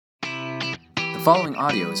following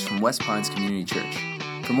audio is from West Pines Community Church.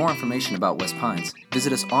 For more information about West Pines,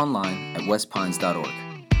 visit us online at westpines.org.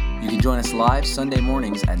 You can join us live Sunday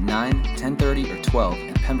mornings at 9, 10:30, or 12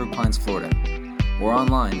 in Pembroke Pines, Florida, or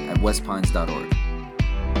online at westpines.org.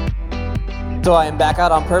 So I am back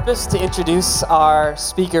out on purpose to introduce our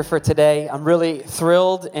speaker for today. I'm really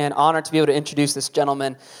thrilled and honored to be able to introduce this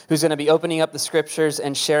gentleman who's going to be opening up the scriptures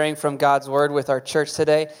and sharing from God's word with our church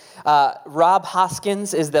today. Rob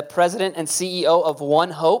Hoskins is the president and CEO of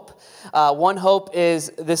One Hope. One Hope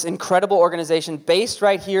is this incredible organization based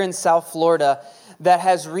right here in South Florida that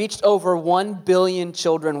has reached over 1 billion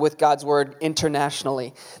children with God's word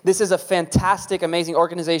internationally. This is a fantastic, amazing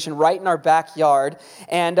organization right in our backyard.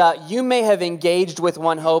 And you may have engaged with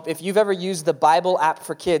One Hope if you've ever used the Bible app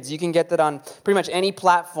for kids. You can get that on pretty much any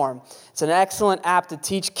platform. It's an excellent app to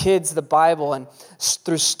teach kids the Bible and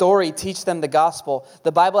through story teach them the gospel.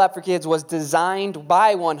 The Bible app for kids was designed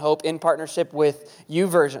by One Hope in partnership with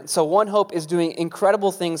YouVersion. So One Hope is doing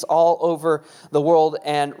incredible things all over the world,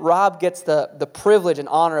 and Rob gets the privilege and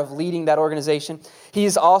honor of leading that organization. He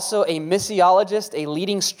is also a missiologist, a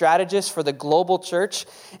leading strategist for the global church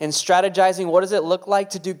in strategizing what does it look like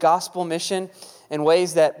to do gospel mission in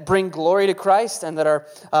ways that bring glory to Christ and that are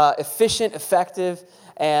efficient, effective,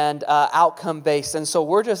 and outcome-based. And so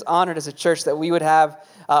we're just honored as a church that we would have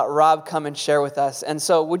Rob come and share with us. And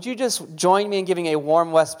so would you just join me in giving a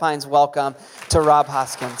warm West Pines welcome to Rob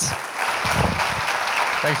Hoskins.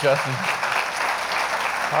 Thanks, Justin.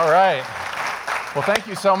 All right. Well, thank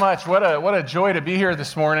you so much. What a joy to be here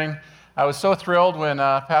this morning. I was so thrilled when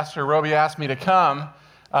Pastor Roby asked me to come,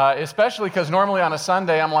 especially because normally on a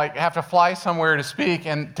Sunday I'm like, I have to fly somewhere to speak,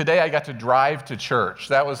 and today I got to drive to church.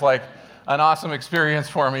 That was like an awesome experience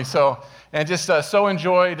for me. And just so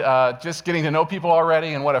enjoyed just getting to know people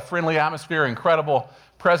already, and what a friendly atmosphere, incredible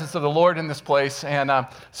presence of the Lord in this place, and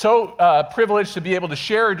so privileged to be able to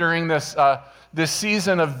share during this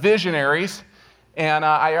season of visionaries. And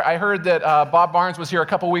I heard that Bob Barnes was here a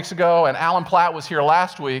couple weeks ago, and Alan Platt was here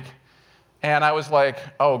last week, and I was like,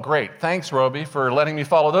 oh, great, thanks, Roby, for letting me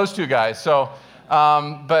follow those two guys. So,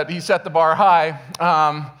 but he set the bar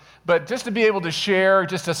high. But just to be able to share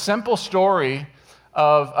just a simple story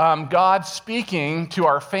of God speaking to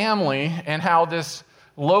our family, and how this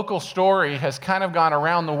local story has kind of gone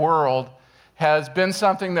around the world, has been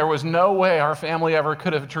something there was no way our family ever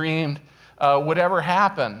could have dreamed would ever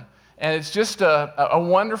happen. And it's just a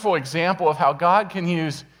wonderful example of how God can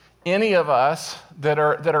use any of us that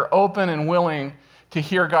are open and willing to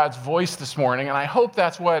hear God's voice this morning. And I hope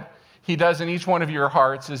that's what He does in each one of your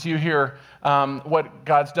hearts as you hear what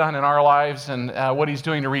God's done in our lives, and what He's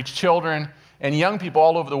doing to reach children and young people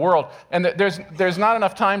all over the world. And there's not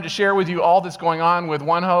enough time to share with you all that's going on with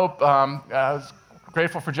One Hope. I was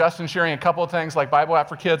grateful for Justin sharing a couple of things like Bible app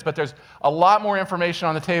for kids, but there's a lot more information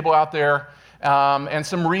on the table out there, and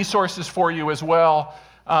some resources for you as well,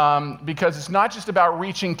 because it's not just about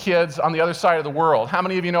reaching kids on the other side of the world. How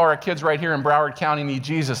many of you know our kids right here in Broward County need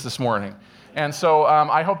Jesus this morning? And so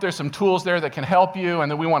I hope there's some tools there that can help you,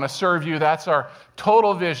 and that we want to serve you. That's our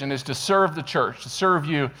total vision, is to serve the church, to serve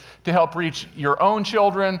you, to help reach your own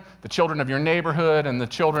children, the children of your neighborhood, and the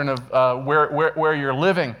children of where you're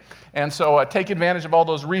living. And so take advantage of all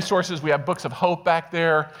those resources. We have books of hope back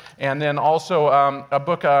there, and then also a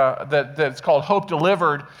book that's called Hope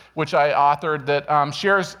Delivered, which I authored, that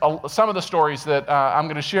shares some of the stories that I'm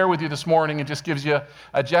going to share with you this morning. It just gives you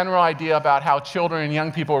a general idea about how children and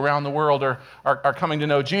young people around the world are coming to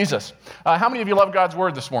know Jesus. How many of you love God's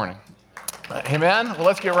word this morning? Amen? Well,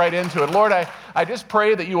 let's get right into it. Lord, I just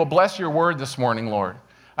pray that you will bless your word this morning, Lord.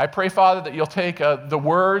 I pray, Father, that you'll take the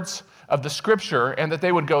words of the scripture, and that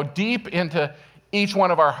they would go deep into each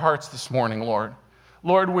one of our hearts this morning, Lord.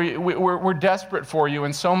 Lord, we're desperate for you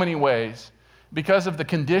in so many ways, because of the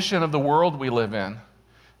condition of the world we live in,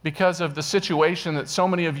 because of the situation that so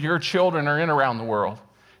many of your children are in around the world.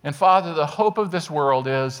 And Father, the hope of this world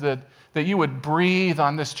is that you would breathe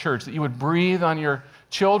on this church, that you would breathe on your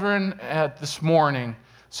children this morning,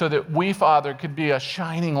 so that we, Father, could be a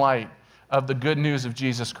shining light of the good news of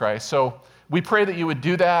Jesus Christ. So we pray that you would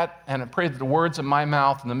do that, and I pray that the words of my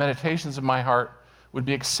mouth and the meditations of my heart would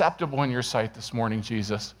be acceptable in your sight this morning,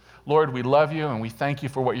 Jesus. Lord, we love you, and we thank you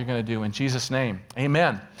for what you're going to do. In Jesus' name,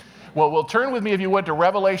 amen. Well, we'll turn with me, if you would, to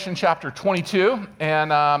Revelation chapter 22,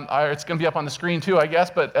 and it's going to be up on the screen too, I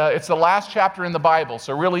guess, but it's the last chapter in the Bible,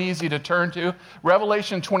 so really easy to turn to.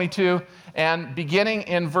 Revelation 22, and beginning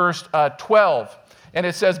in verse 12, and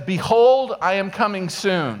it says, "Behold, I am coming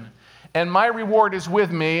soon, and my reward is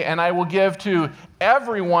with me, and I will give to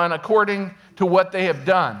everyone according to what they have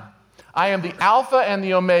done. I am the Alpha and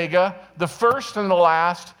the Omega, the first and the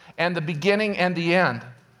last, and the beginning and the end.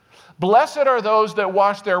 Blessed are those that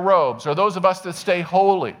wash their robes, or those of us that stay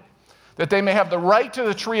holy, that they may have the right to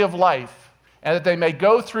the tree of life, and that they may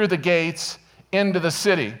go through the gates into the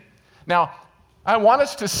city. Now, I want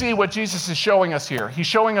us to see what Jesus is showing us here. He's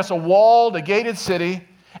showing us a walled, a gated city,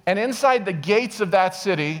 and inside the gates of that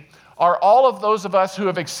city are all of those of us who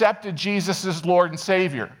have accepted Jesus as Lord and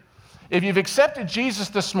Savior. If you've accepted Jesus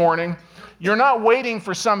this morning, you're not waiting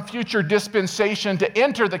for some future dispensation to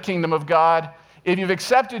enter the kingdom of God. If you've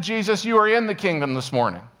accepted Jesus, you are in the kingdom this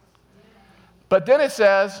morning. But then it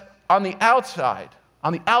says, on the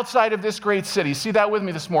outside of this great city, see that with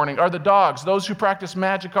me this morning, are the dogs, those who practice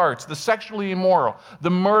magic arts, the sexually immoral, the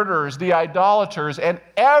murderers, the idolaters, and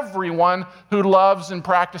everyone who loves and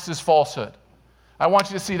practices falsehood. I want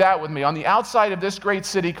you to see that with me. On the outside of this great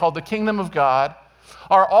city called the kingdom of God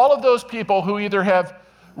are all of those people who either have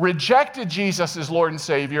rejected Jesus as Lord and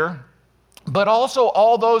Savior, but also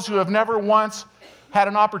all those who have never once had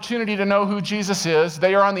an opportunity to know who Jesus is.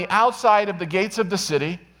 They are on the outside of the gates of the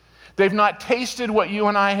city. They've not tasted what you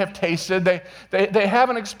and I have tasted. They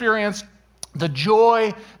haven't experienced the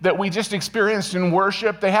joy that we just experienced in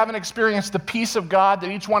worship. They haven't experienced the peace of God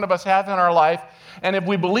that each one of us have in our life. And if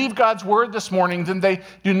we believe God's word this morning, then they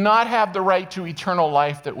do not have the right to eternal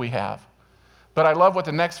life that we have. But I love what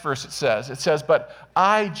the next verse it says. It says, but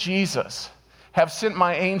I, Jesus, have sent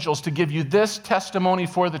my angels to give you this testimony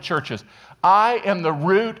for the churches. I am the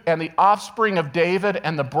root and the offspring of David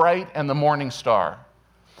and the bright and the morning star.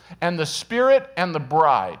 And the Spirit and the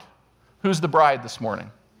bride. Who's the bride this morning?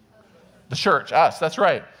 The church, us, that's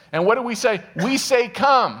right. And what do we say? We say,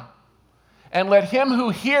 come. And let him who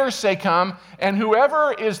hears say, come. And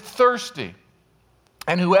whoever is thirsty,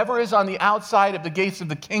 and whoever is on the outside of the gates of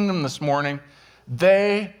the kingdom this morning,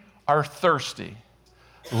 they are thirsty.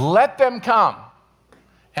 Let them come.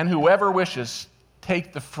 And whoever wishes,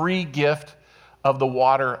 take the free gift of the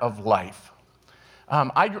water of life.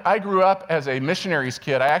 I grew up as a missionary's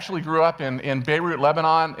kid. I actually grew up in Beirut,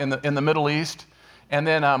 Lebanon, in the Middle East. And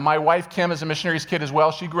then my wife, Kim, is a missionary's kid as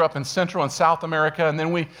well. She grew up in Central and South America. And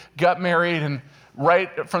then we got married. And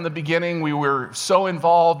right from the beginning, we were so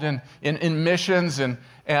involved in missions and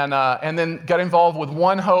then got involved with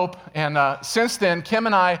One Hope. And since then, Kim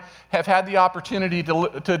and I have had the opportunity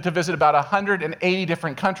to visit about 180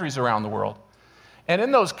 different countries around the world. And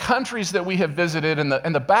in those countries that we have visited and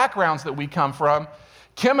the backgrounds that we come from,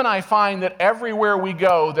 Kim and I find that everywhere we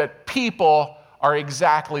go, that people are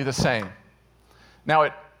exactly the same. Now,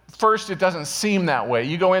 at first, it doesn't seem that way.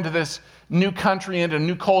 You go into this new country, into a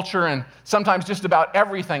new culture, and sometimes just about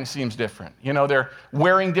everything seems different. You know, they're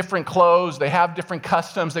wearing different clothes, they have different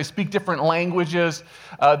customs, they speak different languages,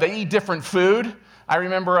 they eat different food. I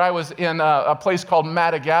remember I was in a place called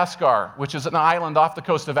Madagascar, which is an island off the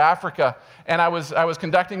coast of Africa, and I was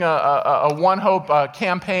conducting a One Hope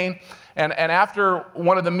campaign, and after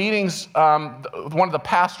one of the meetings, one of the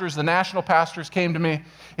pastors, the national pastors, came to me.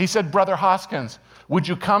 He said, Brother Hoskins, would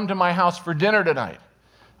you come to my house for dinner tonight?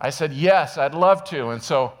 I said, yes, I'd love to. And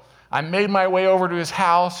so I made my way over to his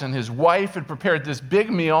house, and his wife had prepared this big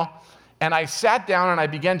meal, and I sat down and I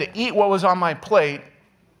began to eat what was on my plate.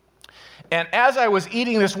 And as I was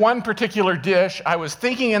eating this one particular dish, I was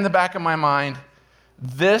thinking in the back of my mind,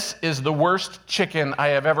 this is the worst chicken I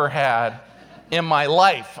have ever had in my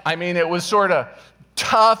life. I mean, it was sort of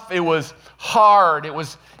tough, it was hard, it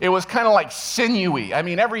was kind of like sinewy. I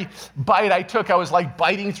mean, every bite I took, I was like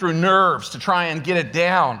biting through nerves to try and get it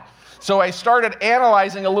down. So I started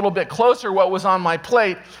analyzing a little bit closer what was on my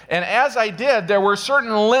plate, and as I did, there were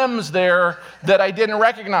certain limbs there that I didn't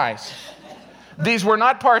recognize. These were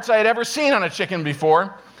not parts I had ever seen on a chicken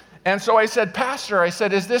before. And so I said, Pastor, I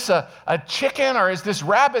said, is this a chicken or is this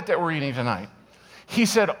rabbit that we're eating tonight? He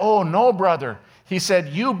said, oh, no, brother. He said,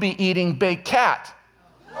 you be eating baked cat.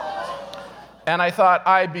 And I thought,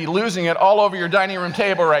 I'd be losing it all over your dining room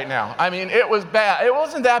table right now. I mean, it was bad. It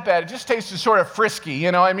wasn't that bad. It just tasted sort of frisky,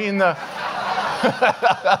 you know. I mean,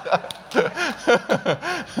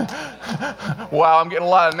 Wow, I'm getting a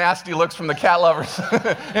lot of nasty looks from the cat lovers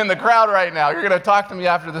in the crowd right now. You're going to talk to me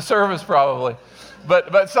after the service probably.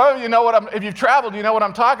 But some of you know if you've traveled, you know what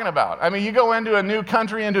I'm talking about. I mean, you go into a new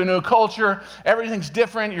country, into a new culture, everything's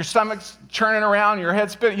different, your stomach's churning around, your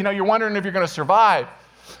head's spinning, you know, you're wondering if you're going to survive.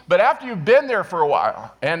 But after you've been there for a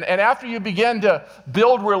while, and after you begin to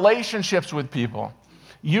build relationships with people,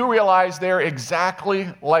 you realize they're exactly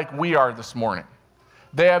like we are this morning.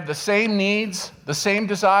 They have the same needs, the same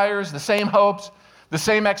desires, the same hopes, the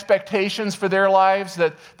same expectations for their lives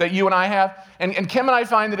that you and I have. And Kim and I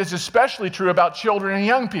find that it's especially true about children and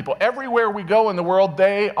young people. Everywhere we go in the world,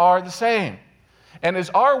 they are the same. And as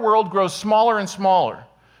our world grows smaller and smaller,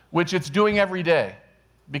 which it's doing every day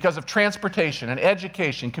because of transportation and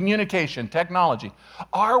education, communication, technology,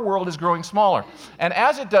 our world is growing smaller. And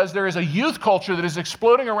as it does, there is a youth culture that is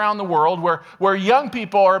exploding around the world where young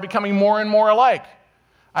people are becoming more and more alike.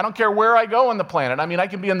 I don't care where I go on the planet. I mean, I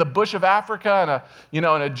can be in the bush of Africa in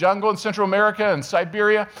a jungle in Central America and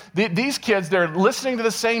Siberia. These kids, they're listening to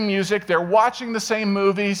the same music, they're watching the same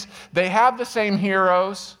movies, they have the same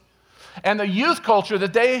heroes. And the youth culture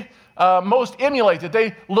that they most emulate, that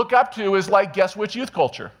they look up to, is like, guess which youth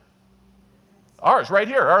culture? Ours, right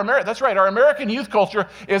here. That's right. Our American youth culture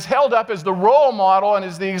is held up as the role model and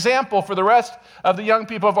as the example for the rest of the young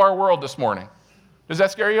people of our world this morning. Does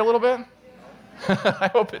that scare you a little bit? I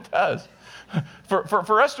hope it does.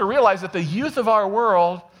 For us to realize that the youth of our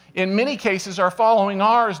world, in many cases, are following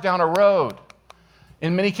ours down a road,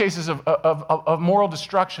 in many cases of moral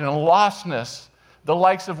destruction and lostness, the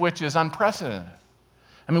likes of which is unprecedented.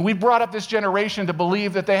 I mean, we brought up this generation to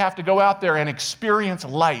believe that they have to go out there and experience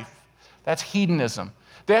life. That's hedonism.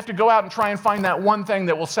 They have to go out and try and find that one thing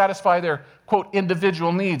that will satisfy their, quote,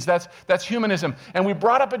 individual needs. That's humanism. And we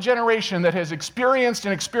brought up a generation that has experienced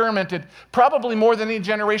and experimented probably more than any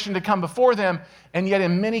generation to come before them, and yet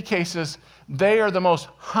in many cases, they are the most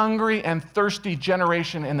hungry and thirsty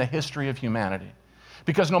generation in the history of humanity.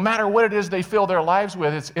 Because no matter what it is they fill their lives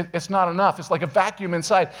with, it's not enough. It's like a vacuum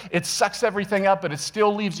inside. It sucks everything up, but it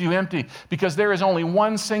still leaves you empty, because there is only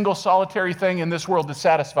one single solitary thing in this world that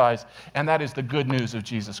satisfies, and that is the good news of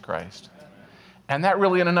Jesus Christ. And that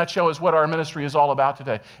really, in a nutshell, is what our ministry is all about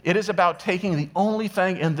today. It is about taking the only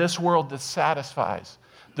thing in this world that satisfies,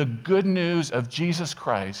 the good news of Jesus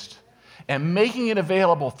Christ, and making it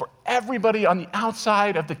available for everybody on the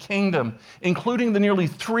outside of the kingdom, including the nearly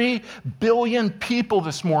 3 billion people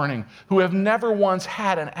this morning who have never once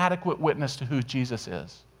had an adequate witness to who Jesus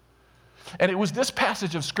is. And it was this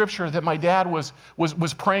passage of Scripture that my dad was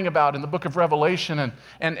praying about in the book of Revelation,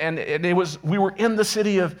 and we were in the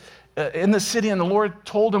city, and the Lord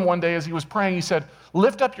told him one day as he was praying, he said,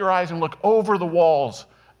 "Lift up your eyes and look over the walls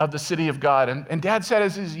of the city of God." And Dad said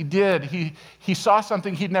as he did, he saw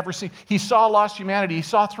something he'd never seen. He saw lost humanity. He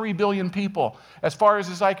saw 3 billion people as far as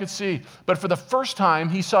his eye could see. But for the first time,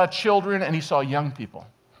 he saw children and he saw young people.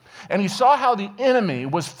 And he saw how the enemy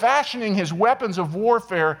was fashioning his weapons of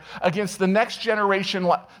warfare against the next generation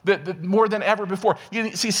more than ever before.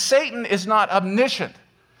 You see, Satan is not omniscient.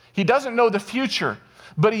 He doesn't know the future.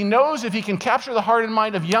 But he knows if he can capture the heart and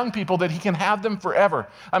mind of young people that he can have them forever.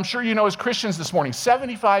 I'm sure you know as Christians this morning,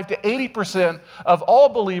 75 to 80% of all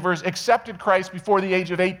believers accepted Christ before the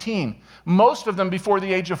age of 18, most of them before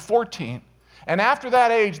the age of 14. And after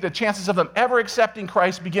that age, the chances of them ever accepting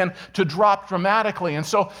Christ begin to drop dramatically. And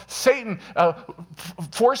so Satan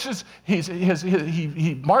forces,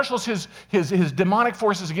 he marshals his demonic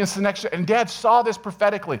forces against the next. And Dad saw this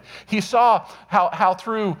prophetically. He saw how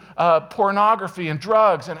through pornography and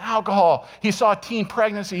drugs and alcohol, he saw teen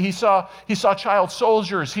pregnancy, he saw child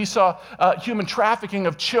soldiers, he saw human trafficking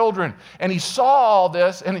of children. And he saw all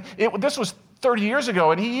this, and this was 30 years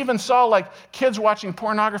ago, and he even saw like kids watching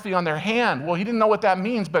pornography on their hand. Well, he didn't know what that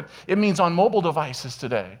means, but it means on mobile devices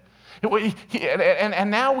today.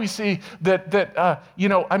 And now we see that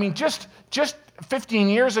just 15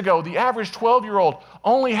 years ago, the average 12-year-old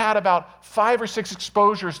only had about 5 or 6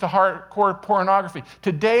 exposures to hardcore pornography.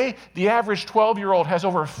 Today, the average 12-year-old has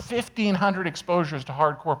over 1,500 exposures to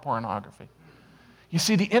hardcore pornography. You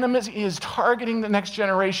see, the enemy is targeting the next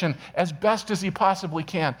generation as best as he possibly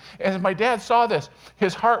can. As my dad saw this,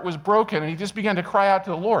 his heart was broken, and he just began to cry out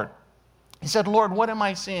to the Lord. He said, "Lord, what am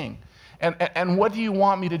I seeing? And what do you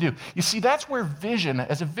want me to do?" You see, that's where vision,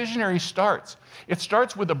 as a visionary, starts. It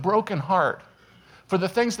starts with a broken heart for the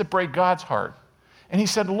things that break God's heart. And he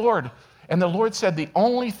said, "Lord," and the Lord said, "The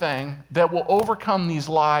only thing that will overcome these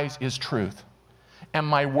lies is truth, and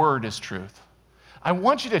my word is truth. I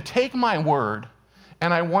want you to take my word,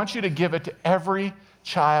 and I want you to give it to every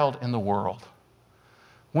child in the world."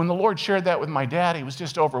 When the Lord shared that with my dad, he was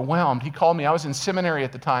just overwhelmed. He called me. I was in seminary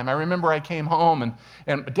at the time. I remember I came home,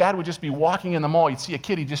 and Dad would just be walking in the mall. He'd see a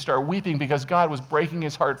kid. He'd just start weeping because God was breaking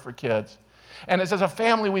his heart for kids. And as a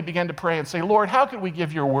family, we began to pray and say, "Lord, how could we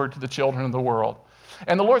give your word to the children of the world?"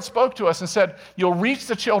 And the Lord spoke to us and said, "You'll reach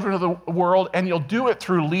the children of the world, and you'll do it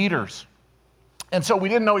through leaders." And so we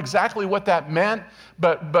didn't know exactly what that meant,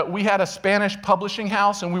 but we had a Spanish publishing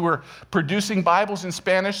house, and we were producing Bibles in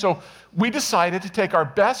Spanish. So we decided to take our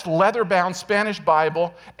best leather-bound Spanish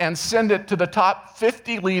Bible and send it to the top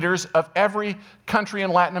 50 leaders of every country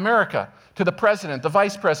in Latin America, to the president, the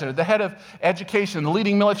vice president, the head of education, the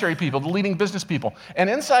leading military people, the leading business people. And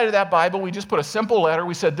inside of that Bible, we just put a simple letter.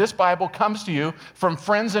 We said, this Bible comes to you from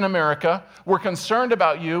friends in America. We're concerned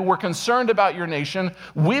about you. We're concerned about your nation.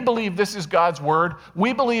 We believe this is God's word.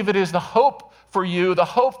 We believe it is the hope for you, the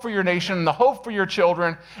hope for your nation, the hope for your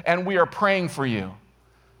children, and we are praying for you.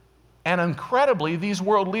 And incredibly, these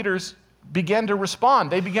world leaders began to respond.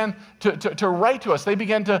 They began to write to us. They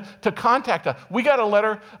began to contact us. We got a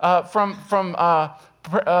letter from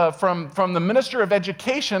the Minister of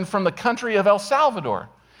Education from the country of El Salvador.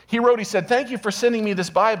 He wrote, he said, thank you for sending me this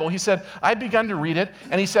Bible. He said, I've begun to read it,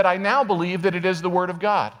 and he said, I now believe that it is the Word of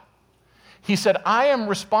God. He said, I am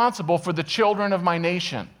responsible for the children of my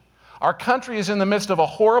nation. Our country is in the midst of a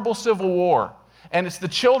horrible civil war, and it's the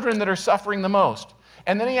children that are suffering the most.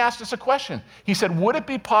 And then he asked us a question. He said, would it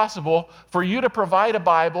be possible for you to provide a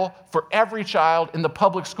Bible for every child in the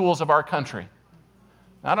public schools of our country?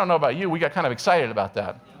 Now, I don't know about you, we got kind of excited about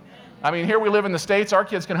that. I mean, here we live in the States, our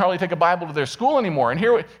kids can hardly take a Bible to their school anymore. And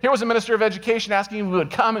here was a minister of education asking if we would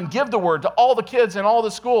come and give the word to all the kids in all the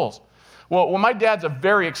schools. Well, my dad's a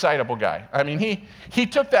very excitable guy. I mean, he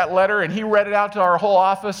took that letter and he read it out to our whole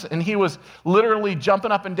office, and he was literally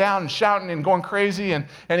jumping up and down and shouting and going crazy. And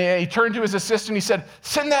he turned to his assistant. He said,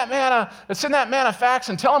 send that man a fax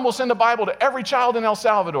and tell him we'll send a Bible to every child in El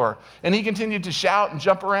Salvador. And he continued to shout and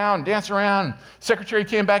jump around and dance around. Secretary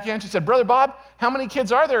came back in. She said, Brother Bob, how many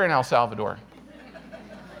kids are there in El Salvador?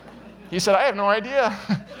 He said, I have no idea.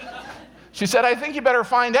 She said, I think you better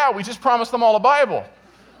find out. We just promised them all a Bible.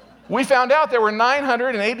 We found out there were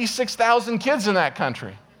 986,000 kids in that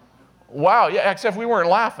country. Wow, yeah, except we weren't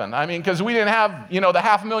laughing. I mean, because we didn't have, the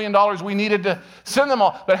 $500,000 we needed to send them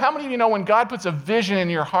all. But how many of you know when God puts a vision in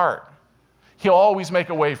your heart, he'll always make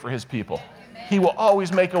a way for his people. He will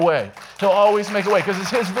always make a way. He'll always make a way because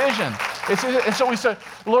it's his vision. And so we said,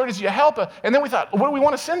 Lord, as you help us. And then we thought, what do we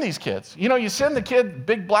want to send these kids? You send the kid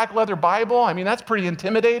big black leather Bible. I mean, that's pretty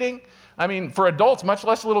intimidating. I mean, for adults, much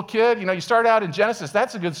less a little kid. You start out in Genesis,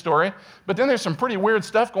 that's a good story. But then there's some pretty weird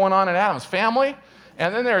stuff going on in Adam's family.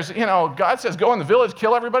 And then there's, God says, go in the village,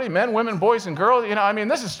 kill everybody, men, women, boys, and girls.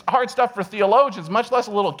 This is hard stuff for theologians, much less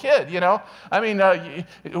a little kid, what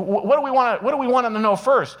do we want them to know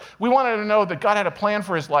first? We wanted to know that God had a plan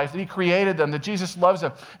for his life, that he created them, that Jesus loves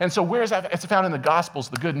them. And so where is that? It's found in the Gospels,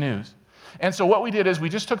 the good news. And so what we did is we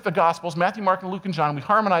just took the Gospels, Matthew, Mark, and Luke, and John, we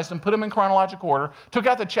harmonized them, put them in chronological order, took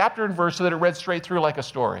out the chapter and verse so that it read straight through like a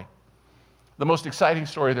story. The most exciting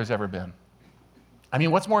story there's ever been.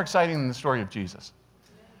 What's more exciting than the story of Jesus?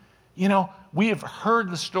 We have heard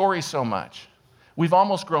the story so much. We've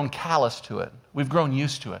almost grown callous to it. We've grown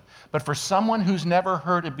used to it. But for someone who's never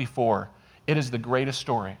heard it before, it is the greatest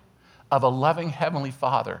story of a loving Heavenly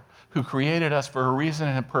Father who created us for a reason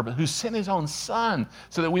and a purpose, who sent his own Son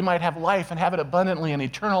so that we might have life and have it abundantly and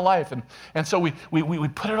eternal life. And so we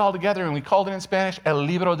put it all together and we called it in Spanish, El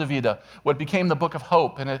Libro de Vida, what became the Book of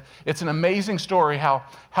Hope. And it's an amazing story how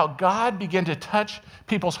God began to touch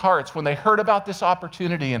people's hearts when they heard about this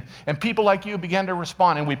opportunity. And people like you began to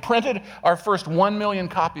respond. And we printed our first 1 million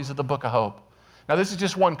copies of the Book of Hope. Now, this is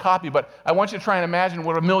just one copy, but I want you to try and imagine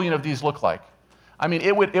what 1 million of these look like.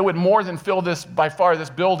 It would more than fill this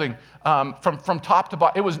building from top to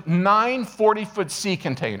bottom. It was 9 40-foot sea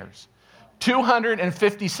containers,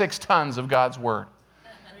 256 tons of God's Word.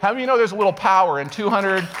 How many of you know there's a little power in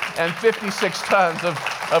 256 tons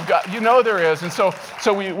of God? There is. And so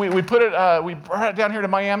we put it, we brought it down here to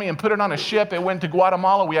Miami and put it on a ship. It went to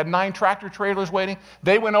Guatemala. We had 9 tractor trailers waiting.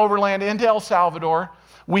 They went overland into El Salvador.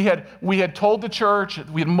 We had told the church,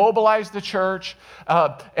 we had mobilized the church,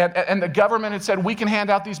 and the government had said, we can hand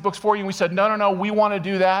out these books for you. And we said, no, we want to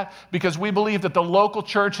do that because we believe that the local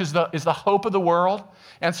church is the hope of the world.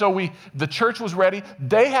 And so the church was ready.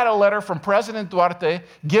 They had a letter from President Duarte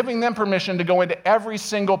giving them permission to go into every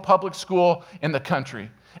single public school in the country.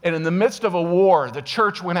 And in the midst of a war, the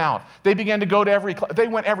church went out. They began to go to they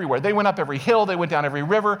went everywhere. They went up every hill. They went down every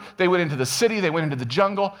river. They went into the city. They went into the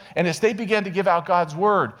jungle. And as they began to give out God's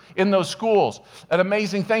word in those schools, an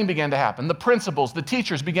amazing thing began to happen. The principals, the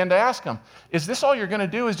teachers began to ask them, is this all you're going to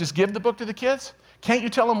do is just give the book to the kids? Can't you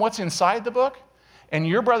tell them what's inside the book? And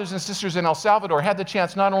your brothers and sisters in El Salvador had the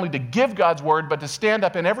chance not only to give God's word, but to stand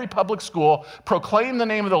up in every public school, proclaim the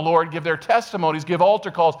name of the Lord, give their testimonies, give altar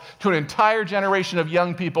calls to an entire generation of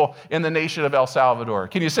young people in the nation of El Salvador.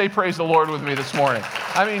 Can you say praise the Lord with me this morning?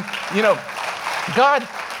 God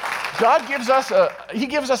gives us He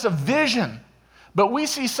gives us a vision. But we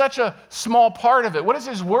see such a small part of it. What does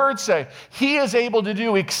his word say? He is able to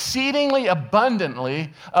do exceedingly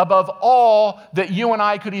abundantly above all that you and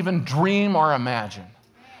I could even dream or imagine.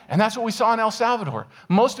 And that's what we saw in El Salvador.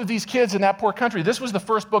 Most of these kids in that poor country, this was the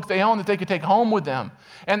first book they owned that they could take home with them.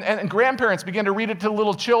 And grandparents began to read it to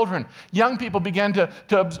little children. Young people began to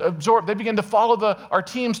absorb. They began to follow our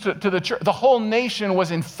teams to the church. The whole nation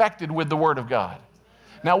was infected with the Word of God.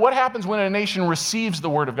 Now, what happens when a nation receives the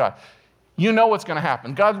Word of God? You know what's going to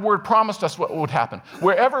happen. God's word promised us what would happen.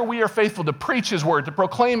 Wherever we are faithful to preach his word, to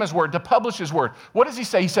proclaim his word, to publish his word, what does he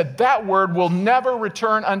say? He said, that word will never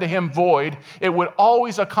return unto him void. It would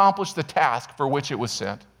always accomplish the task for which it was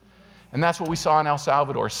sent. And that's what we saw in El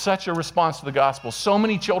Salvador. Such a response to the gospel. So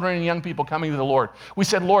many children and young people coming to the Lord. We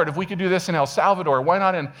said, Lord, if we could do this in El Salvador, why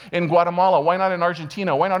not in Guatemala? Why not in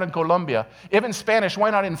Argentina? Why not in Colombia? Even Spanish, why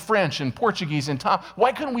not in French and Portuguese and Tom?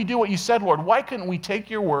 Why couldn't we do what you said, Lord? Why couldn't we take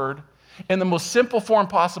your word in the most simple form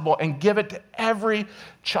possible and give it to every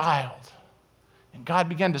child? And God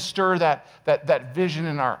began to stir that vision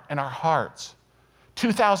in our hearts.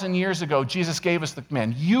 2,000 years ago, Jesus gave us the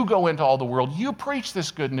command, you go into all the world, you preach this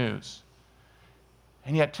good news.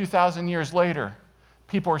 And yet 2,000 years later,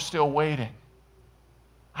 people are still waiting.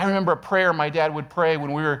 I remember a prayer my dad would pray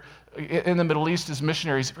when we were in the Middle East as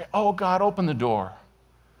missionaries. Oh, God, open the door.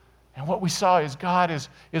 And what we saw is God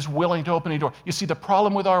is willing to open a door. You see, the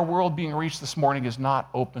problem with our world being reached this morning is not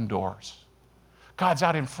open doors. God's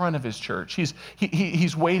out in front of his church.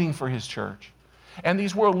 He's waiting for his church. And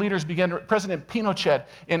these world leaders President Pinochet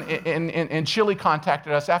in Chile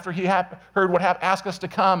contacted us after he heard what happened, asked us to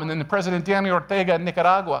come, and then the President Daniel Ortega in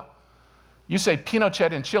Nicaragua. You say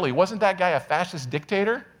Pinochet in Chile, wasn't that guy a fascist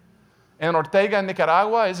dictator? And Ortega in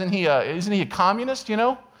Nicaragua, isn't he a communist, you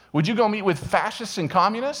know? Would you go meet with fascists and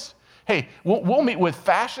communists? Hey, we'll meet with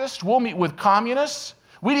fascists, we'll meet with communists.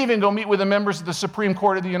 We'd even go meet with the members of the Supreme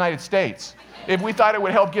Court of the United States if we thought it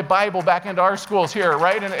would help get Bible back into our schools here,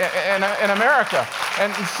 right, in America.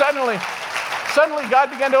 And suddenly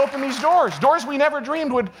God began to open these doors we never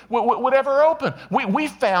dreamed would ever open. We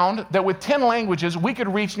found that with 10 languages, we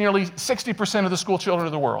could reach nearly 60% of the school children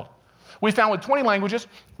of the world. We found with 20 languages,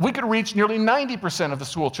 we could reach nearly 90% of the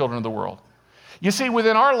school children of the world. You see,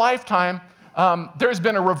 within our lifetime, there's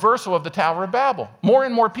been a reversal of the Tower of Babel. More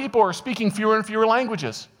and more people are speaking fewer and fewer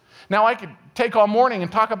languages. Now, I could take all morning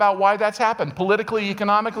and talk about why that's happened, politically,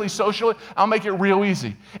 economically, socially. I'll make it real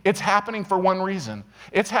easy. It's happening for one reason.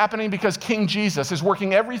 It's happening because King Jesus is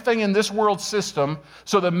working everything in this world system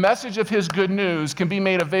so the message of his good news can be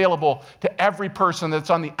made available to every person that's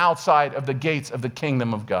on the outside of the gates of the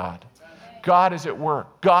kingdom of God. God is at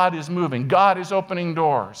work. God is moving. God is opening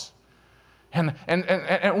doors. And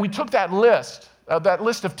we took that list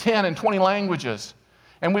of 10 and 20 languages,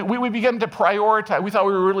 and we began to prioritize. We thought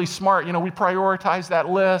we were really smart. You know, we prioritized that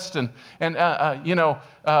list, and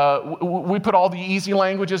we put all the easy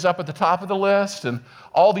languages up at the top of the list, and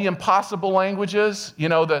all the impossible languages, you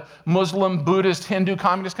know, the Muslim, Buddhist, Hindu,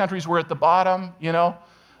 communist countries were at the bottom, you know.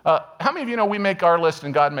 How many of you know we make our list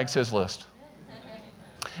and God makes his list?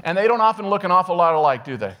 And they don't often look an awful lot alike,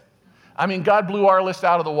 do they? I mean, God blew our list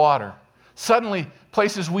out of the water. Suddenly,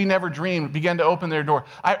 places we never dreamed began to open their door.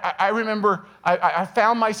 I remember I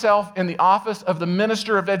found myself in the office of the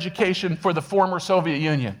Minister of Education for the former Soviet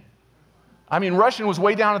Union. I mean, Russian was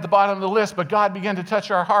way down at the bottom of the list, but God began to touch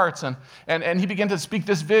our hearts, and he began to speak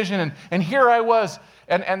this vision, and here I was,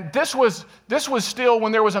 and this was still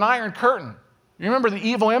when there was an Iron Curtain. You remember the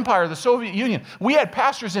evil empire, the Soviet Union. We had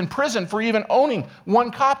pastors in prison for even owning one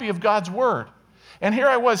copy of God's Word. And here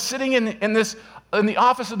I was sitting in the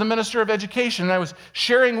office of the Minister of Education, and I was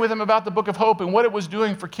sharing with him about the Book of Hope and what it was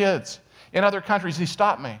doing for kids in other countries. He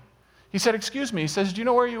stopped me. He said, excuse me. He says, do you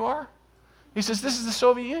know where you are? He says, this is the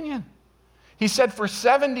Soviet Union. He said, for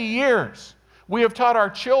 70 years, we have taught our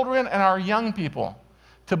children and our young people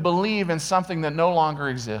to believe in something that no longer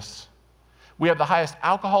exists. We have the highest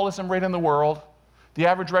alcoholism rate in the world. The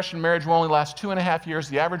average Russian marriage will only last 2.5 years.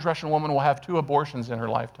 The average Russian woman will have 2 abortions in her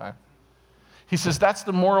lifetime. He says, that's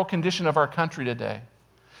the moral condition of our country today.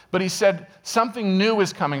 But he said, something new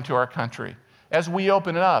is coming to our country. As we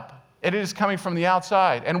open it up, it is coming from the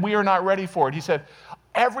outside, and we are not ready for it. He said,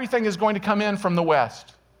 everything is going to come in from the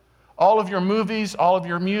West. All of your movies, all of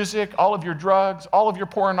your music, all of your drugs, all of your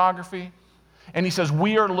pornography. And he says,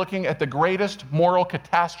 we are looking at the greatest moral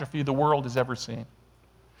catastrophe the world has ever seen.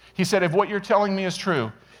 He said, if what you're telling me is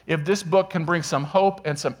true, if this book can bring some hope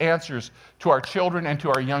and some answers to our children and to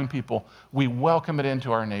our young people, we welcome it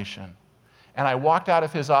into our nation. And I walked out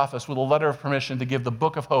of his office with a letter of permission to give the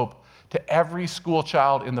Book of Hope to every school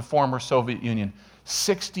child in the former Soviet Union.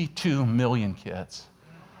 62 million kids.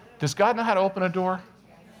 Does God know how to open a door?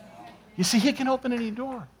 You see, he can open any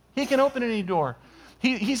door. He can open any door.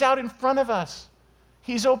 He's out in front of us.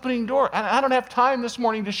 He's opening door. And I don't have time this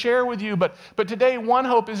morning to share with you, but today One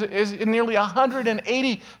Hope is in nearly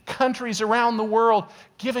 180 countries around the world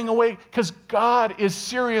giving away, because God is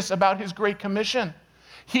serious about his Great Commission.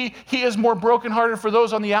 He is more brokenhearted for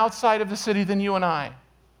those on the outside of the city than you and I.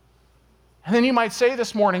 And then you might say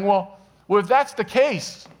this morning, well, if that's the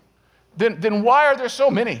case, then why are there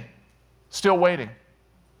so many still waiting?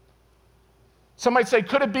 Some might say,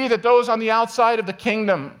 could it be that those on the outside of the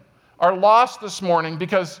kingdom are lost this morning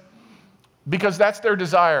because that's their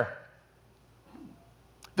desire?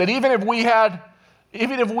 That even if we had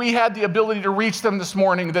the ability to reach them this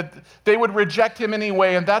morning, that they would reject him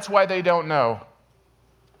anyway, and that's why they don't know.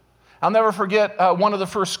 I'll never forget one of the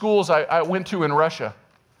first schools I went to in Russia.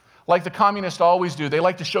 Like the communists always do, they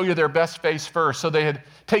like to show you their best face first. So they had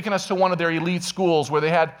taken us to one of their elite schools where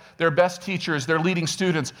they had their best teachers, their leading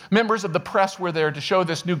students. Members of the press were there to show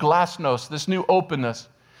this new glasnost, this new openness.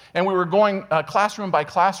 And we were going classroom by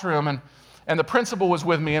classroom, and the principal was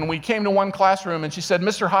with me, and we came to one classroom, and she said,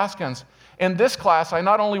 Mr. Hoskins, in this class, I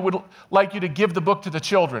not only would like you to give the book to the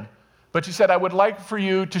children, but she said, I would like for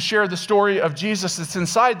you to share the story of Jesus that's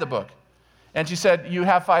inside the book. And she said, you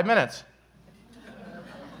have 5 minutes.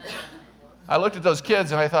 I looked at those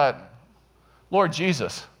kids and I thought, Lord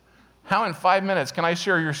Jesus, how in 5 minutes can I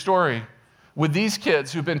share your story with these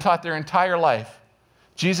kids who've been taught their entire life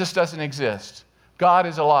Jesus doesn't exist, God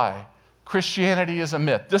is a lie, Christianity is a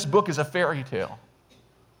myth, this book is a fairy tale?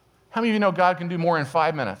 How many of you know God can do more in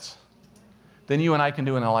 5 minutes than you and I can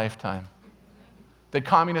do in a lifetime? The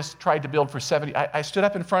communists tried to build for 70. I stood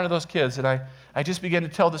up in front of those kids and I just began to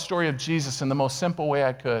tell the story of Jesus in the most simple way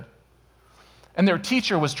I could. And their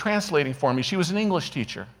teacher was translating for me. She was an English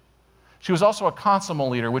teacher. She was also a consummate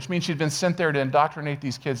leader, which means she'd been sent there to indoctrinate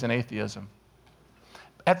these kids in atheism.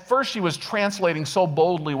 At first, she was translating so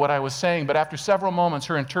boldly what I was saying, but after several moments,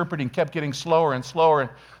 her interpreting kept getting slower and slower. And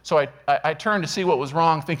so I turned to see what was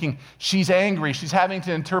wrong, thinking, she's angry. She's having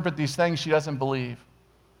to interpret these things she doesn't believe.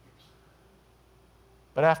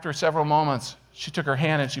 But after several moments, she took her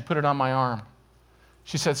hand and she put it on my arm.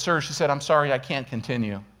 She said, sir, she said, I'm sorry, I can't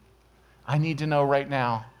continue. I need to know right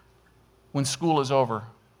now, when school is over,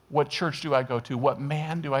 what church do I go to? What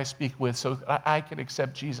man do I speak with so I can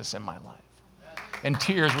accept Jesus in my life? And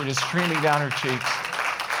tears were just streaming down her cheeks.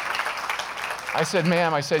 I said,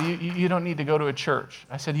 ma'am, I said, you don't need to go to a church.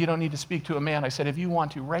 I said, you don't need to speak to a man. I said, if you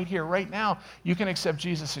want to, right here, right now, you can accept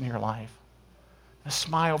Jesus in your life. A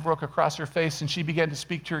smile broke across her face, and she began to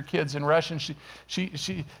speak to her kids in Russian. She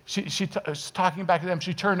was talking back to them.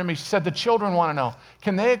 She turned to me. She said, the children want to know,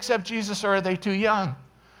 can they accept Jesus or are they too young?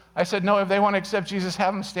 I said, no, if they want to accept Jesus,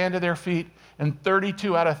 have them stand to their feet. And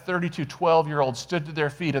 32 out of 32 12-year-olds stood to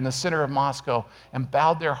their feet in the center of Moscow and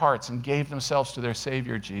bowed their hearts and gave themselves to their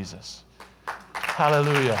Savior, Jesus.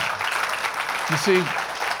 Hallelujah. You see,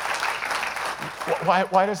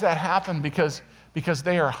 why does that happen? Because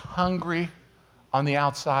they are hungry on the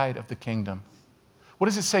outside of the kingdom. What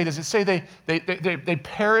does it say? Does it say they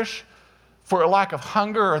perish for a lack of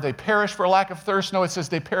hunger, or they perish for a lack of thirst? No, it says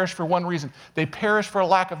they perish for one reason. They perish for a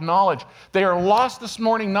lack of knowledge. They are lost this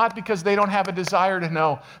morning not because they don't have a desire to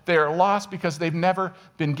know. They are lost because they've never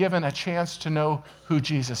been given a chance to know who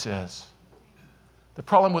Jesus is. The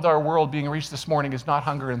problem with our world being reached this morning is not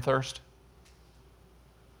hunger and thirst.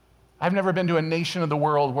 I've never been to a nation of the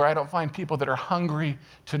world where I don't find people that are hungry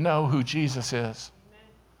to know who Jesus is.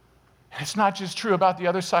 And it's not just true about the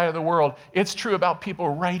other side of the world. It's true about people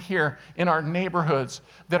right here in our neighborhoods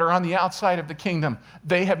that are on the outside of the kingdom.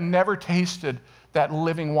 They have never tasted that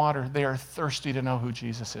living water. They are thirsty to know who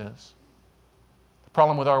Jesus is. The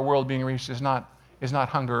problem with our world being reached is not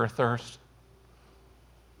hunger or thirst.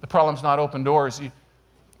 The problem's not open doors.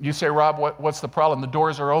 You say, Rob, what's the problem? The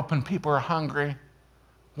doors are open. People are hungry.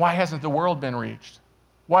 Why hasn't the world been reached?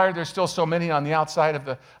 Why are there still so many on the outside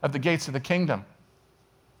of the gates of the kingdom?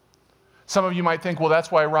 Some of you might think, well, that's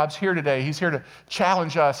why Rob's here today. He's here to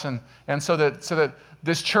challenge us and so that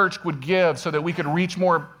this church would give, so that we could reach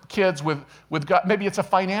more kids with God. Maybe it's a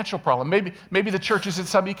financial problem. Maybe the church is at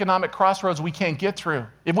some economic crossroads we can't get through.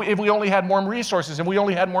 If we only had more resources and we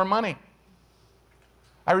only had more money.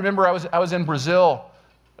 I remember I was in Brazil.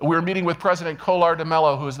 We were meeting with President Collor de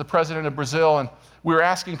Mello, who is the president of Brazil, and we were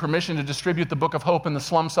asking permission to distribute the Book of Hope in the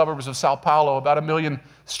slum suburbs of Sao Paulo, about 1 million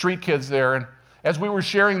street kids there. And as we were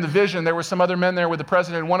sharing the vision, there were some other men there with the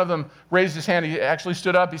president. One of them raised his hand. He actually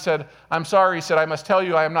stood up. He said, I'm sorry. He said, I must tell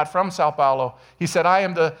you, I am not from Sao Paulo. He said, I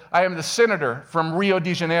am the senator from Rio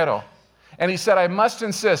de Janeiro. And he said, I must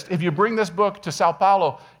insist, if you bring this book to Sao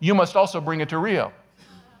Paulo, you must also bring it to Rio.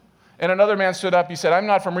 And another man stood up. He said, I'm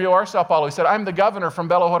not from Rio or Sao Paulo. He said, I'm the governor from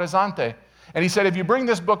Belo Horizonte. And he said, if you bring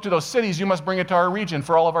this book to those cities, you must bring it to our region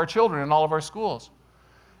for all of our children and all of our schools.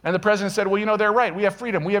 And the president said, well, you know, they're right. We have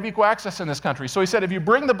freedom. We have equal access in this country. So he said, if you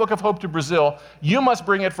bring the Book of Hope to Brazil, you must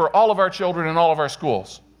bring it for all of our children and all of our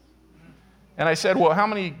schools. And I said, well, how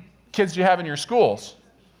many kids do you have in your schools?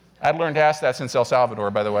 I'd learned to ask that since El Salvador,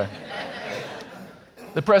 by the way.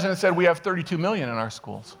 The president said, we have 32 million in our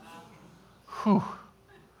schools. Whew.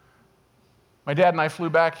 My dad and I flew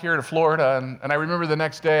back here to Florida, and I remember the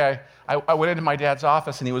next day I went into my dad's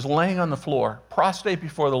office, and he was laying on the floor, prostrate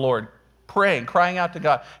before the Lord, praying, crying out to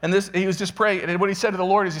God. And he was just praying, and what he said to the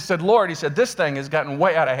Lord is, he said, Lord, he said, this thing has gotten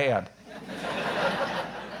way out of hand.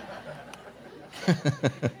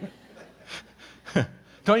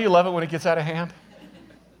 Don't you love it when it gets out of hand?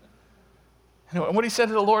 And what he said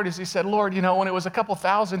to the Lord is, he said, Lord, you know, when it was a couple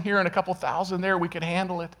thousand here and a couple thousand there, we could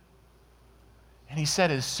handle it. And he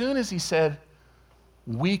said, as soon as he said,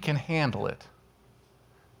 we can handle it,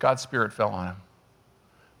 God's Spirit fell on him.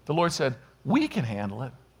 The Lord said, we can handle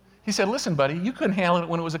it. He said, listen, buddy, you couldn't handle it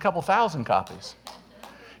when it was a couple thousand copies.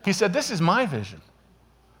 He said, this is my vision.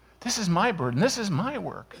 This is my burden. This is my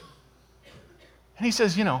work. And he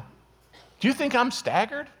says, you know, do you think I'm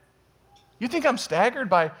staggered? You think I'm staggered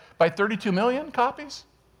by 32 million copies?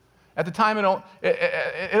 At the time,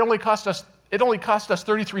 it only cost us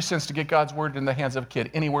 33 cents to get God's word in the hands of a kid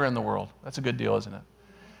anywhere in the world. That's a good deal, isn't it?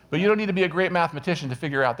 But you don't need to be a great mathematician to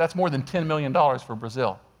figure out that's more than $10 million for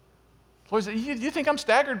Brazil. Lord said, you think I'm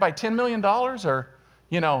staggered by $10 million or,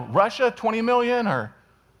 you know, Russia, 20 million or,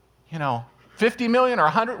 you know, 50 million or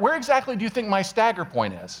 100? Where exactly do you think my stagger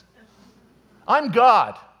point is? I'm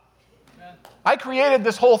God. I created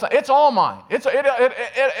this whole thing. It's all mine.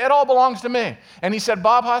 It all belongs to me. And he said,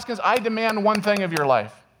 Bob Hoskins, I demand one thing of your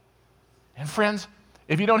life. And friends,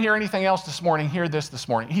 if you don't hear anything else this morning, hear this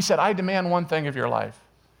morning. He said, I demand one thing of your life.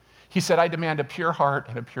 He said, I demand a pure heart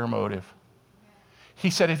and a pure motive. He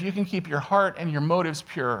said, if you can keep your heart and your motives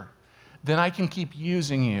pure, then I can keep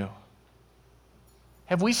using you.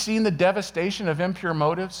 Have we seen the devastation of impure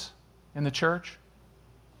motives in the church?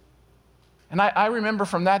 And I remember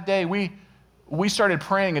from that day, we started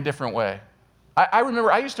praying a different way. I remember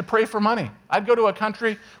I used to pray for money. I'd go to a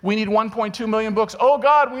country, we need 1.2 million books. Oh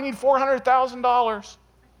God, we need $400,000.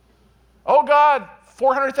 Oh God,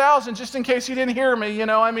 400,000 just in case you didn't hear me,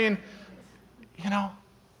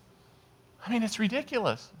 it's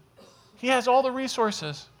ridiculous. He has all the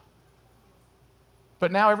resources.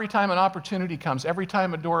 But now every time an opportunity comes, every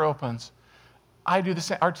time a door opens, I do the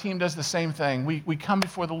same. Our team does the same thing. We come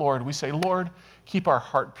before the Lord. We say, Lord, keep our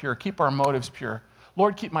heart pure, keep our motives pure.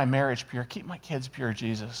 Lord, keep my marriage pure, keep my kids pure,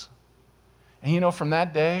 Jesus. And from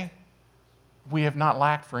that day, we have not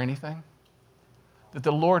lacked for anything. That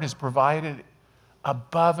the Lord has provided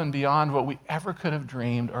above and beyond what we ever could have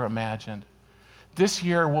dreamed or imagined. This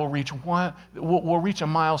year we'll reach a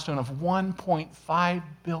milestone of 1.5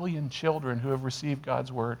 billion children who have received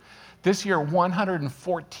God's word. This year,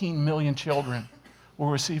 114 million children will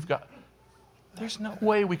receive God. There's no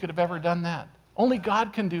way we could have ever done that. Only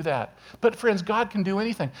God can do that. But friends, God can do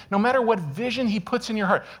anything. No matter what vision he puts in your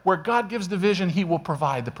heart, where God gives the vision, he will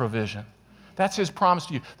provide the provision. That's his promise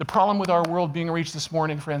to you. The problem with our world being reached this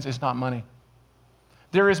morning, friends, is not money.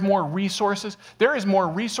 There is more resources. There is more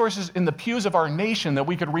resources in the pews of our nation that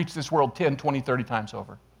we could reach this world 10, 20, 30 times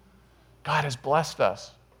over. God has blessed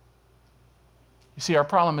us. You see, our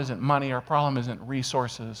problem isn't money. Our problem isn't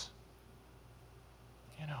resources.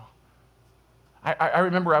 I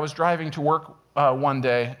remember I was driving to work one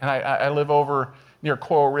day, and I live over near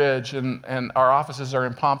Coral Ridge, and our offices are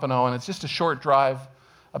in Pompano, and it's just a short drive,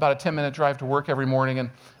 about a 10-minute drive to work every morning.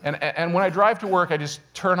 And when I drive to work, I just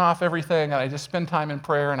turn off everything, and I just spend time in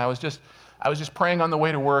prayer, and I was just praying on the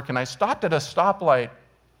way to work, and I stopped at a stoplight,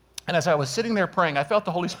 and as I was sitting there praying, I felt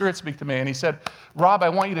the Holy Spirit speak to me, and he said, Rob, I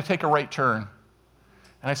want you to take a right turn.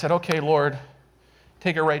 And I said, okay, Lord,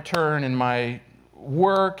 take a right turn in my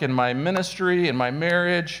work, in my ministry, in my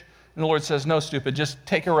marriage. And the Lord says, no, stupid, just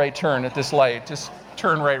take a right turn at this light. Just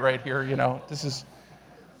turn right here, This is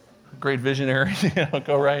a great visionary,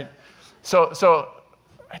 go right. So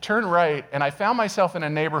I turned right, and I found myself in a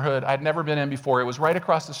neighborhood I'd never been in before. It was right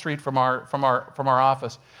across the street from our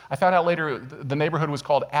office. I found out later the neighborhood was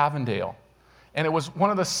called Avondale. And it was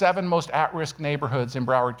one of the 7 most at-risk neighborhoods in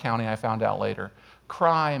Broward County, I found out later.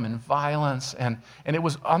 Crime and violence, and it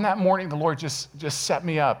was on that morning the Lord just set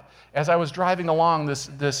me up. As I was driving along, this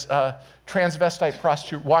transvestite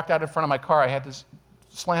prostitute walked out in front of my car. I had to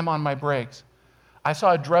slam on my brakes. I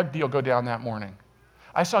saw a drug deal go down that morning.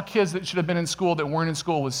 I saw kids that should have been in school that weren't in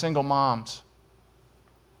school with single moms.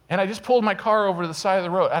 And I just pulled my car over to the side of the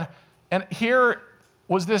road. And here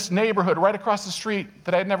was this neighborhood right across the street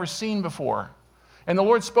that I had never seen before. And the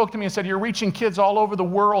Lord spoke to me and said, you're reaching kids all over the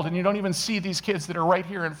world, and you don't even see these kids that are right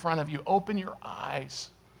here in front of you. Open your eyes.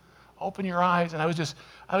 Open your eyes. And I was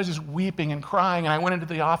just weeping and crying, and I went into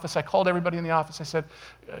the office. I called everybody in the office. I said,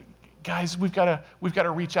 guys, we've got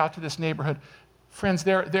to reach out to this neighborhood. Friends,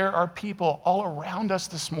 there are people all around us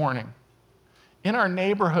this morning, in our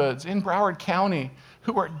neighborhoods, in Broward County,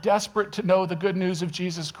 who are desperate to know the good news of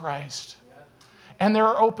Jesus Christ. And there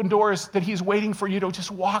are open doors that he's waiting for you to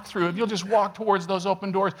just walk through. If you'll just walk towards those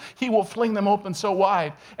open doors, he will fling them open so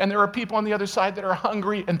wide. And there are people on the other side that are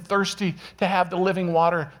hungry and thirsty to have the living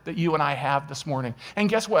water that you and I have this morning. And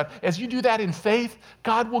guess what? As you do that in faith,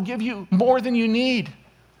 God will give you more than you need.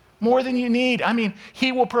 More than you need. I mean,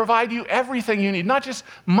 he will provide you everything you need, not just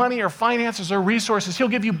money or finances or resources. He'll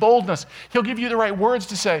give you boldness. He'll give you the right words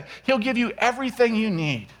to say. He'll give you everything you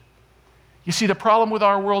need. You see, the problem with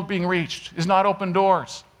our world being reached is not open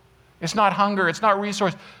doors. It's not hunger. It's not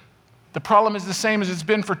resource. The problem is the same as it's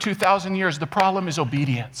been for 2,000 years. The problem is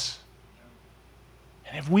obedience.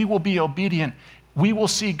 And if we will be obedient, we will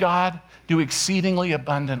see God do exceedingly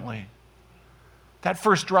abundantly. That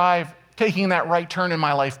first drive, taking that right turn in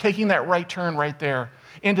my life, taking that right turn right there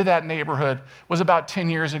into that neighborhood was about 10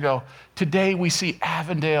 years ago. Today we see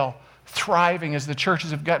Avondale thriving as the churches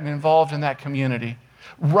have gotten involved in that community.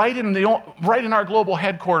 Right in our global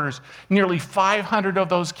headquarters, nearly 500 of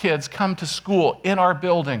those kids come to school in our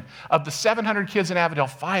building. Of the 700 kids in Avondale,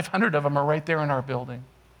 500 of them are right there in our building.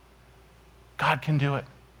 God can do it.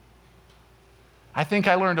 I think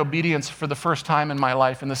I learned obedience for the first time in my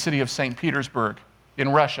life in the city of St. Petersburg in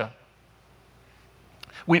Russia.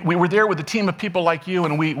 We were there with a team of people like you,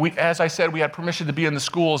 and we as I said, we had permission to be in the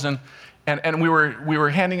schools, and we were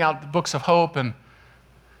handing out the books of hope,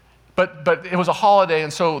 but it was a holiday,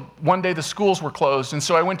 and so one day the schools were closed, and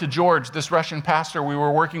so I went to George, this Russian pastor we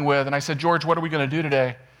were working with, and I said, George, what are we going to do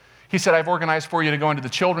today? He said, I've organized for you to go into the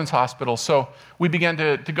children's hospital. So we began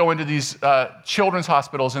to go into these children's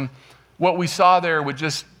hospitals, and what we saw there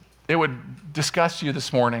it would disgust you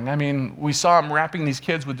this morning. I mean, we saw them wrapping these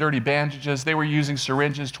kids with dirty bandages. They were using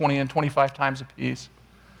syringes 20 and 25 times a piece.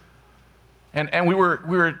 And we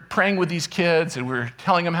were praying with these kids, and we were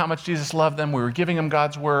telling them how much Jesus loved them. We were giving them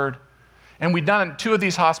God's word. And we'd done 2 of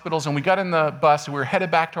these hospitals, and we got in the bus, and we were headed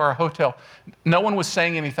back to our hotel. No one was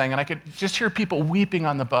saying anything, and I could just hear people weeping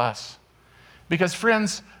on the bus. Because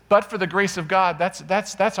friends, but for the grace of God,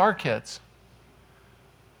 that's our kids.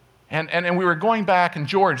 And we were going back, and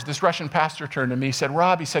George, this Russian pastor, turned to me. He said,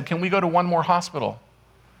 Rob, he said, can we go to one more hospital?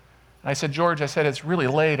 And I said, George, I said, it's really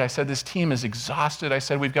late. I said, this team is exhausted. I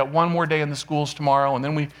said, we've got one more day in the schools tomorrow, and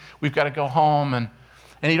then we've got to go home. And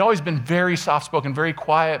he'd always been very soft-spoken, very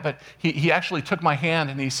quiet, but he actually took my hand,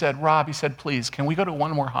 and he said, Rob, he said, please, can we go to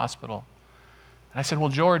one more hospital? And I said, well,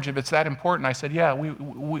 George, if it's that important, I said, yeah,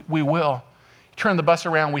 we will. He turned the bus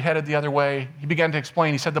around. We headed the other way. He began to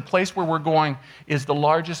explain. He said, the place where we're going is the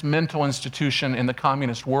largest mental institution in the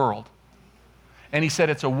communist world. And he said,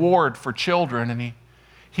 it's a ward for children. And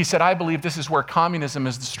he said, I believe this is where communism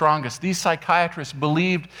is the strongest. These psychiatrists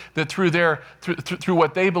believed that through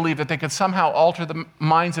what they believed, that they could somehow alter the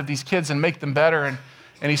minds of these kids and make them better.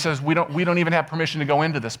 And he says, we don't even have permission to go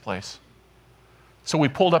into this place. So we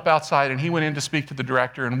pulled up outside, and he went in to speak to the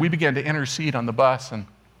director, and we began to intercede on the bus. And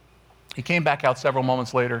he came back out several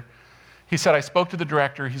moments later. He said, I spoke to the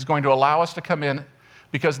director. He's going to allow us to come in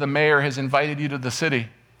because the mayor has invited you to the city.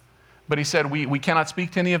 But he said, we cannot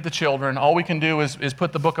speak to any of the children. All we can do is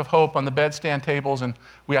put the book of hope on the bedstand tables, and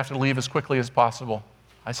we have to leave as quickly as possible.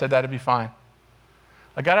 I said, that'd be fine.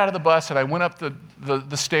 I got out of the bus, and I went up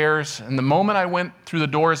the stairs, and the moment I went through the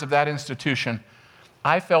doors of that institution,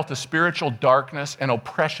 I felt a spiritual darkness and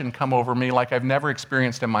oppression come over me like I've never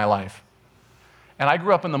experienced in my life. And I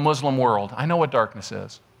grew up in the Muslim world. I know what darkness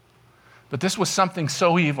is. But this was something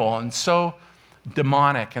so evil and so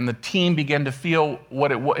demonic, and the team began to feel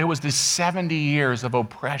what it was these 70 years of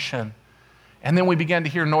oppression. And then we began to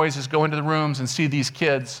hear noises, go into the rooms and see these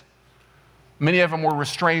kids. Many of them were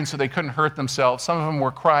restrained so they couldn't hurt themselves. Some of them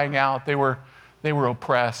were crying out. They were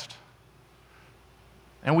oppressed.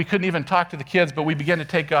 And we couldn't even talk to the kids, but we began to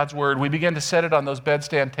take God's word. We began to set it on those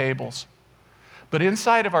bedstand tables. But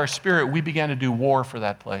inside of our spirit, we began to do war for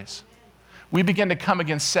that place. We began to come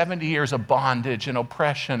against 70 years of bondage and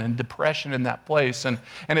oppression and depression in that place. And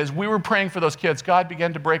as we were praying for those kids, God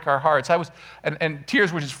began to break our hearts. And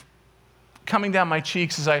tears were just coming down my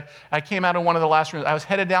cheeks as I came out of one of the last rooms. I was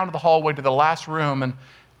headed down to the hallway to the last room,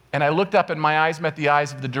 and I looked up, and my eyes met the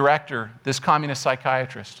eyes of the director, this communist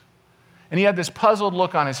psychiatrist. And he had this puzzled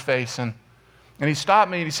look on his face, and And he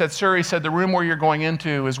stopped me and he said, "Sir," he said, "the room where you're going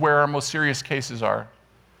into is where our most serious cases are."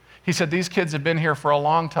 He said, "These kids have been here for a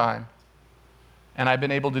long time, and I've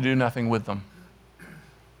been able to do nothing with them."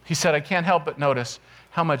 He said, "I can't help but notice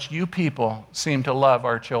how much you people seem to love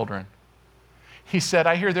our children." He said,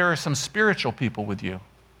 "I hear there are some spiritual people with you."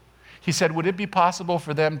 He said, "Would it be possible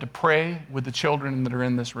for them to pray with the children that are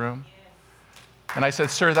in this room?" And I said,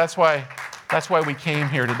 "Sir, that's why we came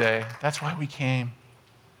here today. That's why we came."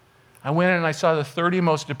 I went in and I saw the 30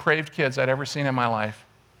 most depraved kids I'd ever seen in my life.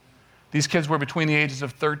 These kids were between the ages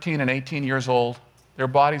of 13 and 18 years old. Their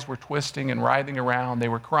bodies were twisting and writhing around. They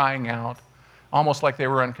were crying out, almost like they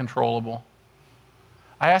were uncontrollable.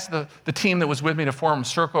 I asked the team that was with me to form a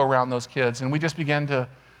circle around those kids, and we just began to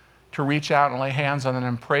reach out and lay hands on them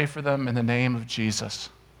and pray for them in the name of Jesus.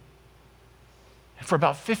 And for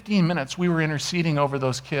about 15 minutes, we were interceding over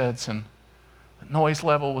those kids, and the noise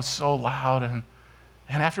level was so loud. And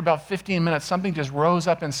after about 15 minutes, something just rose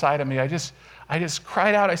up inside of me. I just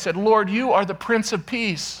cried out. I said, "Lord, you are the Prince of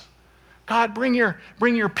Peace. God, bring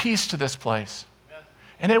your peace to this place."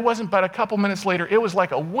 And it wasn't but a couple minutes later, it was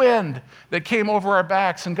like a wind that came over our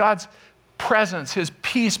backs, and God's presence, his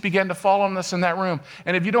peace began to fall on us in that room.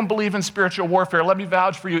 And if you don't believe in spiritual warfare, let me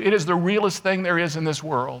vouch for you, it is the realest thing there is in this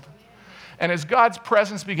world. And as God's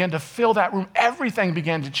presence began to fill that room, everything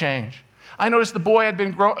began to change. I noticed the boy I'd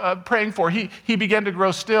been praying for, he began to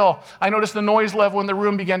grow still. I noticed the noise level in the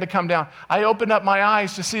room began to come down. I opened up my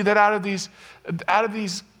eyes to see that out of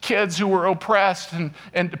these kids who were oppressed and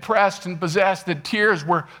depressed and possessed, that tears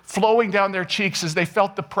were flowing down their cheeks as they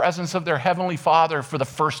felt the presence of their Heavenly Father for the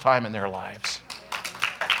first time in their lives.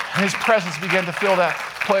 And his presence began to fill that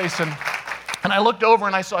place. And I looked over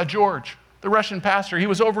and I saw George, the Russian pastor. He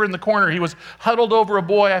was over in the corner. He was huddled over a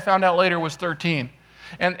boy I found out later was 13.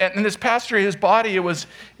 And this pastor, his body, he was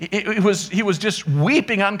just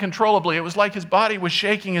weeping uncontrollably. It was like his body was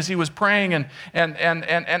shaking as he was praying. And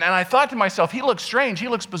I thought to myself, he looks strange, he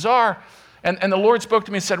looks bizarre. And the Lord spoke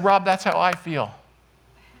to me and said, "Rob, that's how I feel.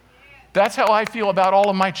 That's how I feel about all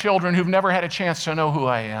of my children who've never had a chance to know who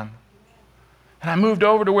I am." And I moved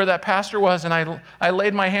over to where that pastor was, and I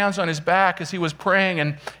laid my hands on his back as he was praying,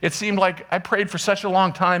 and it seemed like I prayed for such a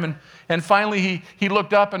long time. And finally, he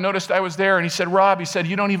looked up and noticed I was there, and he said, "Rob," he said,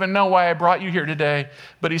 "you don't even know why I brought you here today."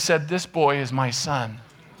 But he said, "This boy is my son."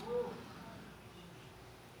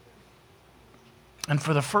 And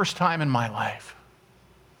for the first time in my life,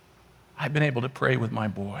 I've been able to pray with my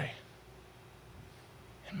boy.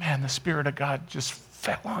 And man, the Spirit of God just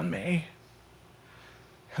fell on me.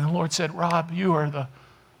 And the Lord said, "Rob, you are the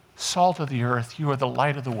salt of the earth. You are the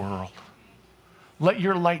light of the world. Let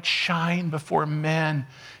your light shine before men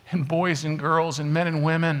and boys and girls and men and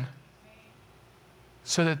women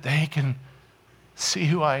so that they can see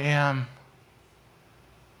who I am."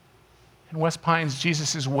 In West Pines,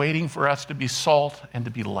 Jesus is waiting for us to be salt and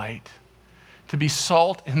to be light. To be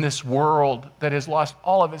salt in this world that has lost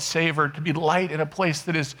all of its savor. To be light in a place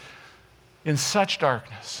that is in such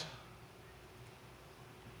darkness.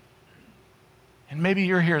 And maybe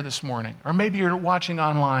you're here this morning, or maybe you're watching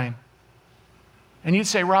online, and you'd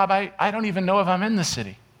say, "Rob, I don't even know if I'm in the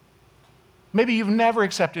city." Maybe you've never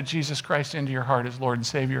accepted Jesus Christ into your heart as Lord and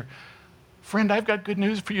Savior. Friend, I've got good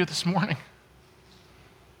news for you this morning.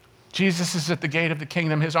 Jesus is at the gate of the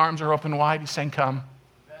kingdom. His arms are open wide. He's saying, "Come.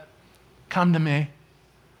 Come to me.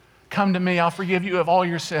 Come to me. I'll forgive you of all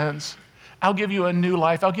your sins. I'll give you a new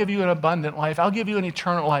life. I'll give you an abundant life. I'll give you an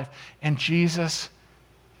eternal life." And Jesus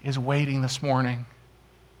is waiting this morning.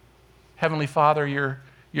 Heavenly Father, your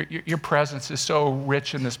presence is so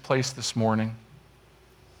rich in this place this morning.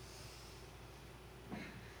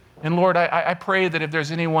 And Lord, I pray that if there's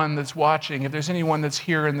anyone that's watching, if there's anyone that's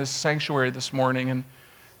here in this sanctuary this morning, and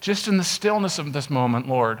just in the stillness of this moment,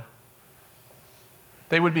 Lord,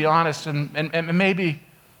 they would be honest, and maybe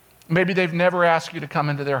they've never asked you to come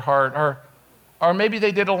into their heart, or maybe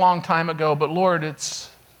they did a long time ago, but Lord,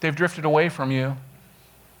 they've drifted away from you.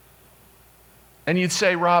 And you'd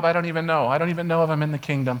say, "Rob, I don't even know. I don't even know if I'm in the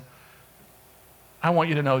kingdom." I want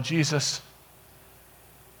you to know Jesus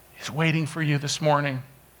is waiting for you this morning.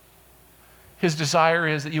 His desire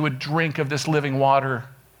is that you would drink of this living water,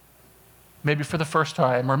 maybe for the first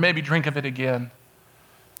time, or maybe drink of it again.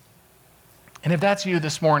 And if that's you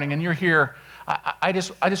this morning and you're here, I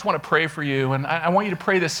just want to pray for you. And I want you to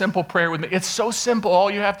pray this simple prayer with me. It's so simple. All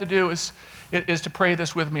you have to do is to pray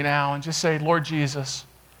this with me now and just say, "Lord Jesus,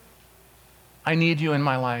 I need you in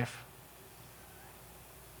my life.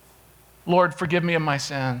 Lord, forgive me of my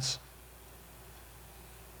sins.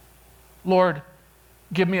 Lord,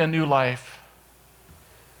 give me a new life.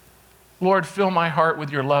 Lord, fill my heart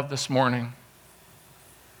with your love this morning.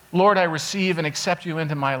 Lord, I receive and accept you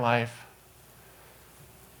into my life.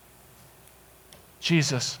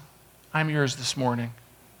 Jesus, I'm yours this morning.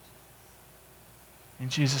 In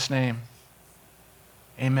Jesus' name,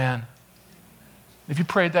 amen. If you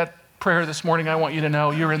prayed that prayer this morning, I want you to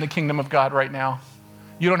know you're in the kingdom of God right now.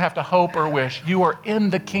 You don't have to hope or wish. You are in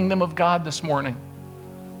the kingdom of God this morning.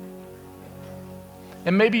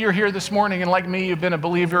 And maybe you're here this morning and like me, you've been a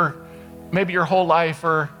believer maybe your whole life,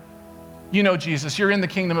 or you know Jesus. You're in the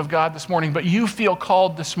kingdom of God this morning, but you feel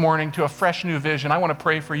called this morning to a fresh new vision. I want to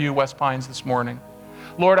pray for you, West Pines, this morning.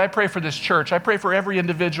 Lord, I pray for this church. I pray for every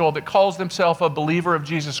individual that calls themselves a believer of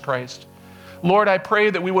Jesus Christ. Lord, I pray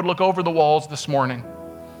that we would look over the walls this morning.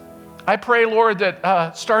 I pray, Lord,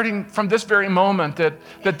 that starting from this very moment,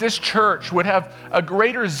 that this church would have a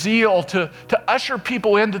greater zeal to usher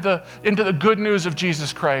people into the good news of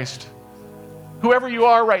Jesus Christ. Whoever you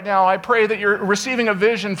are right now, I pray that you're receiving a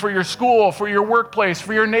vision for your school, for your workplace,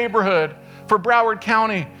 for your neighborhood, for Broward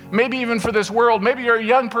County, maybe even for this world. Maybe you're a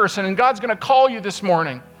young person and God's going to call you this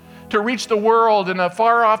morning to reach the world in a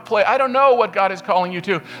far-off place. I don't know what God is calling you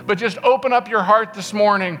to, but just open up your heart this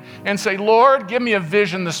morning and say, Lord, give me a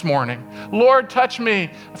vision this morning. Lord, touch me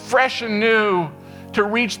fresh and new to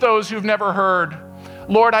reach those who've never heard.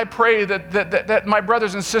 Lord, I pray that my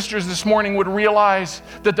brothers and sisters this morning would realize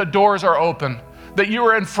that the doors are open, that you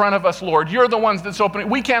are in front of us, Lord. You're the ones that's opening.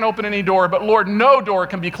 We can't open any door, but Lord, no door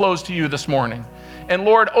can be closed to you this morning. And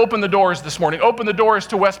Lord, open the doors this morning. Open the doors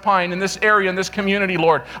to West Pine in this area, in this community,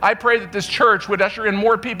 Lord. I pray that this church would usher in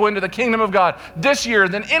more people into the kingdom of God this year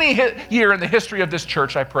than any year in the history of this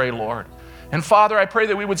church, I pray, Lord. And Father, I pray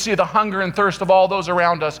that we would see the hunger and thirst of all those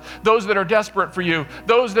around us, those that are desperate for you,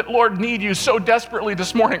 those that, Lord, need you so desperately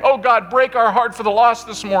this morning. Oh God, break our heart for the lost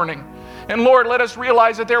this morning. And Lord, let us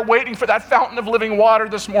realize that they're waiting for that fountain of living water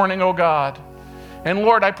this morning, oh God. And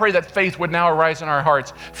Lord, I pray that faith would now arise in our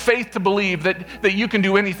hearts. Faith to believe that you can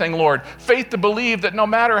do anything, Lord. Faith to believe that no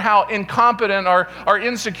matter how incompetent or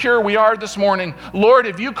insecure we are this morning, Lord,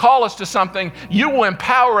 if you call us to something, you will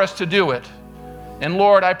empower us to do it. And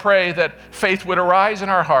Lord, I pray that faith would arise in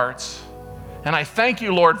our hearts. And I thank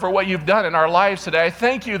you, Lord, for what you've done in our lives today. I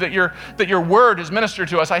thank you that your word is ministered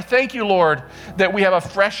to us. I thank you, Lord, that we have a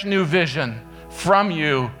fresh new vision from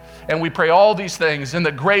you. And we pray all these things in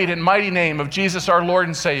the great and mighty name of Jesus, our Lord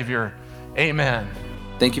and Savior. Amen.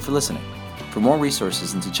 Thank you for listening. For more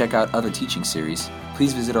resources and to check out other teaching series,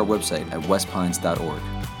 please visit our website at westpines.org.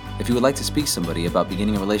 If you would like to speak to somebody about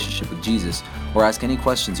beginning a relationship with Jesus or ask any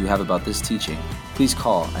questions you have about this teaching, please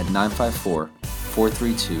call at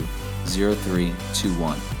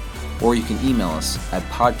 954-432-0321. Or you can email us at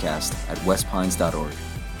podcast@westpines.org.